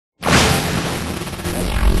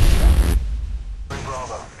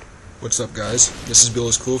What's up, guys? This is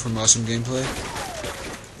BilllisCool from Awesome Gameplay,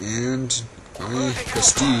 and I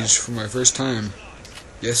prestige for my first time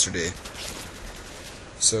yesterday.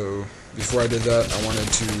 So before I did that, I wanted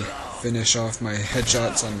to finish off my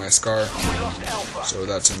headshots on my Scar, so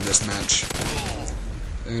that's in this match.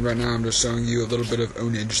 And right now I'm just showing you a little bit of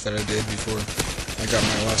ownage that I did before I got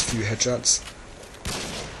my last few headshots.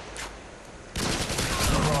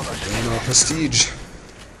 And I'll prestige.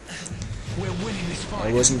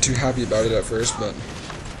 I wasn't too happy about it at first, but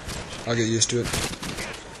I'll get used to it.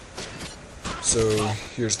 So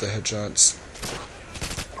here's the headshots.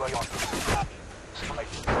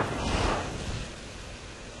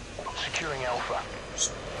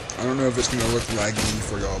 I don't know if it's going to look laggy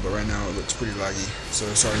for y'all, but right now it looks pretty laggy, so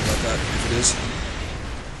sorry about that if it is.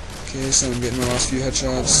 Okay, so I'm getting my last few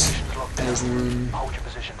headshots. There's one.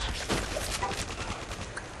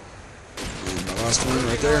 And my last one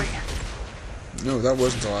right there. No, that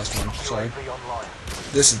wasn't the last one. Sorry.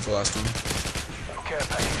 This is the last one.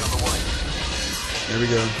 There we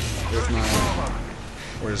go. With my,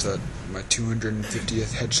 what is that? My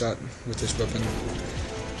 250th headshot with this weapon.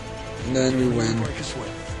 And then we win.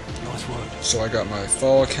 So I got my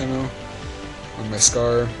Fall Camo on my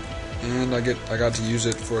Scar, and I got to use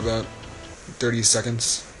it for about 30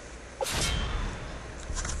 seconds.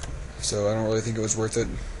 So I don't really think it was worth it.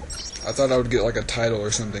 I thought I would get like a title or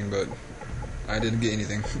something, but I didn't get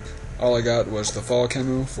anything. All I got was the Fall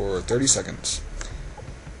Camo for 30 seconds.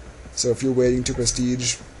 So if you're waiting to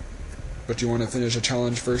prestige, but you want to finish a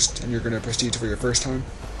challenge first, and you're going to prestige for your first time,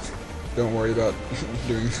 don't worry about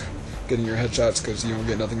getting your headshots, because you won't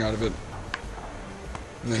get nothing out of it.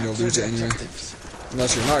 And then you'll lose it anyway.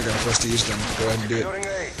 Unless you're not going to prestige, then go ahead and do it.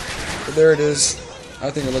 But there it is. I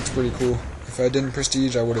think it looks pretty cool. If I didn't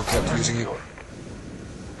prestige, I would have kept using it.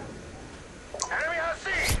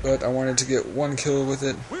 But I wanted to get one kill with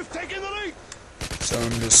it, so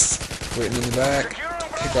I'm just waiting in the back,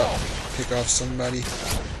 pick off somebody,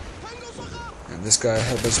 and this guy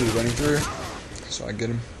had basically running through, so I get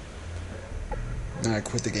him. And I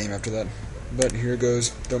quit the game after that. But here it goes.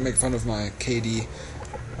 Don't make fun of my KD.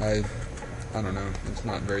 I don't know, it's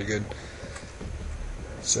not very good.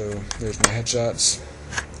 So there's my headshots.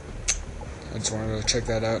 I just wanted to check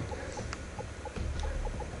that out.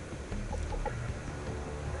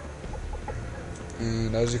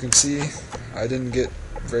 And as you can see, I didn't get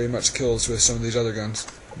very much kills with some of these other guns,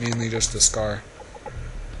 mainly just the Scar.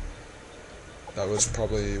 That was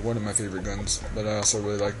probably one of my favorite guns, but I also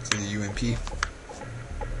really liked the UMP.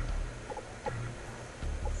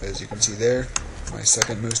 As you can see there, my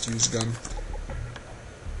second most used gun.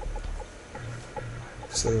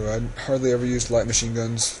 So I hardly ever used light machine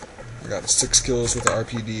guns. I got 6 kills with the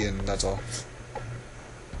RPD, and that's all.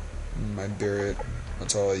 My Barrett,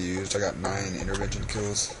 that's all I used. I got 9 intervention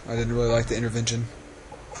kills. I didn't really like the intervention.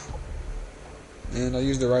 And I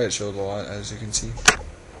use the riot shield a lot, as you can see,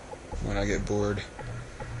 when I get bored.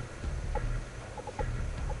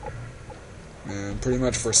 And pretty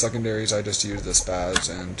much for secondaries, I just use the spaz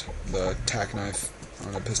and the tack knife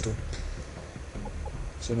on a pistol.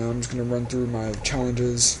 So now I'm just going to run through my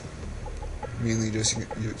challenges, mainly just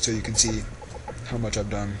so you can see how much I've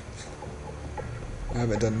done. I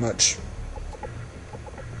haven't done much.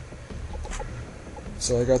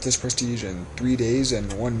 So I got this prestige in 3 days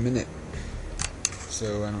and 1 minute.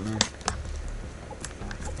 So I don't know.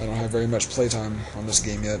 I don't have very much playtime on this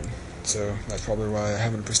game yet, so that's probably why I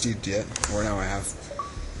haven't prestiged yet, or now I have.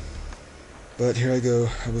 But here I go.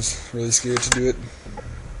 I was really scared to do it.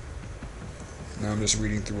 Now I'm just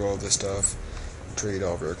reading through all this stuff. Trade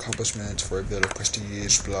all of your accomplishments for a bit of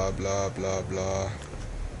prestige, blah blah blah blah.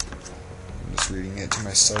 I'm just reading it to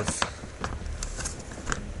myself.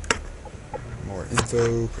 More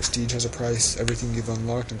info. Prestige has a price. Everything you've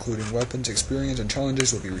unlocked, including weapons, experience, and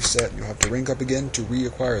challenges, will be reset. You'll have to rank up again to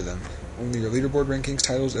reacquire them. Only your leaderboard rankings,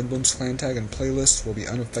 titles, emblems, clan tag, and playlists will be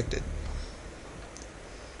unaffected.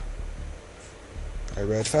 I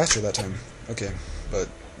read faster that time. Okay, but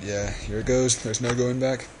yeah, here it goes. There's no going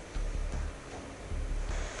back.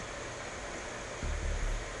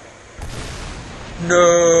 No!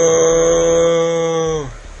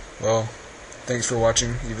 Well, thanks for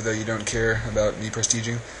watching, even though you don't care about me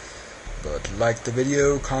prestiging. But like the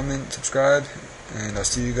video, comment, subscribe, and I'll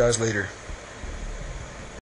see you guys later.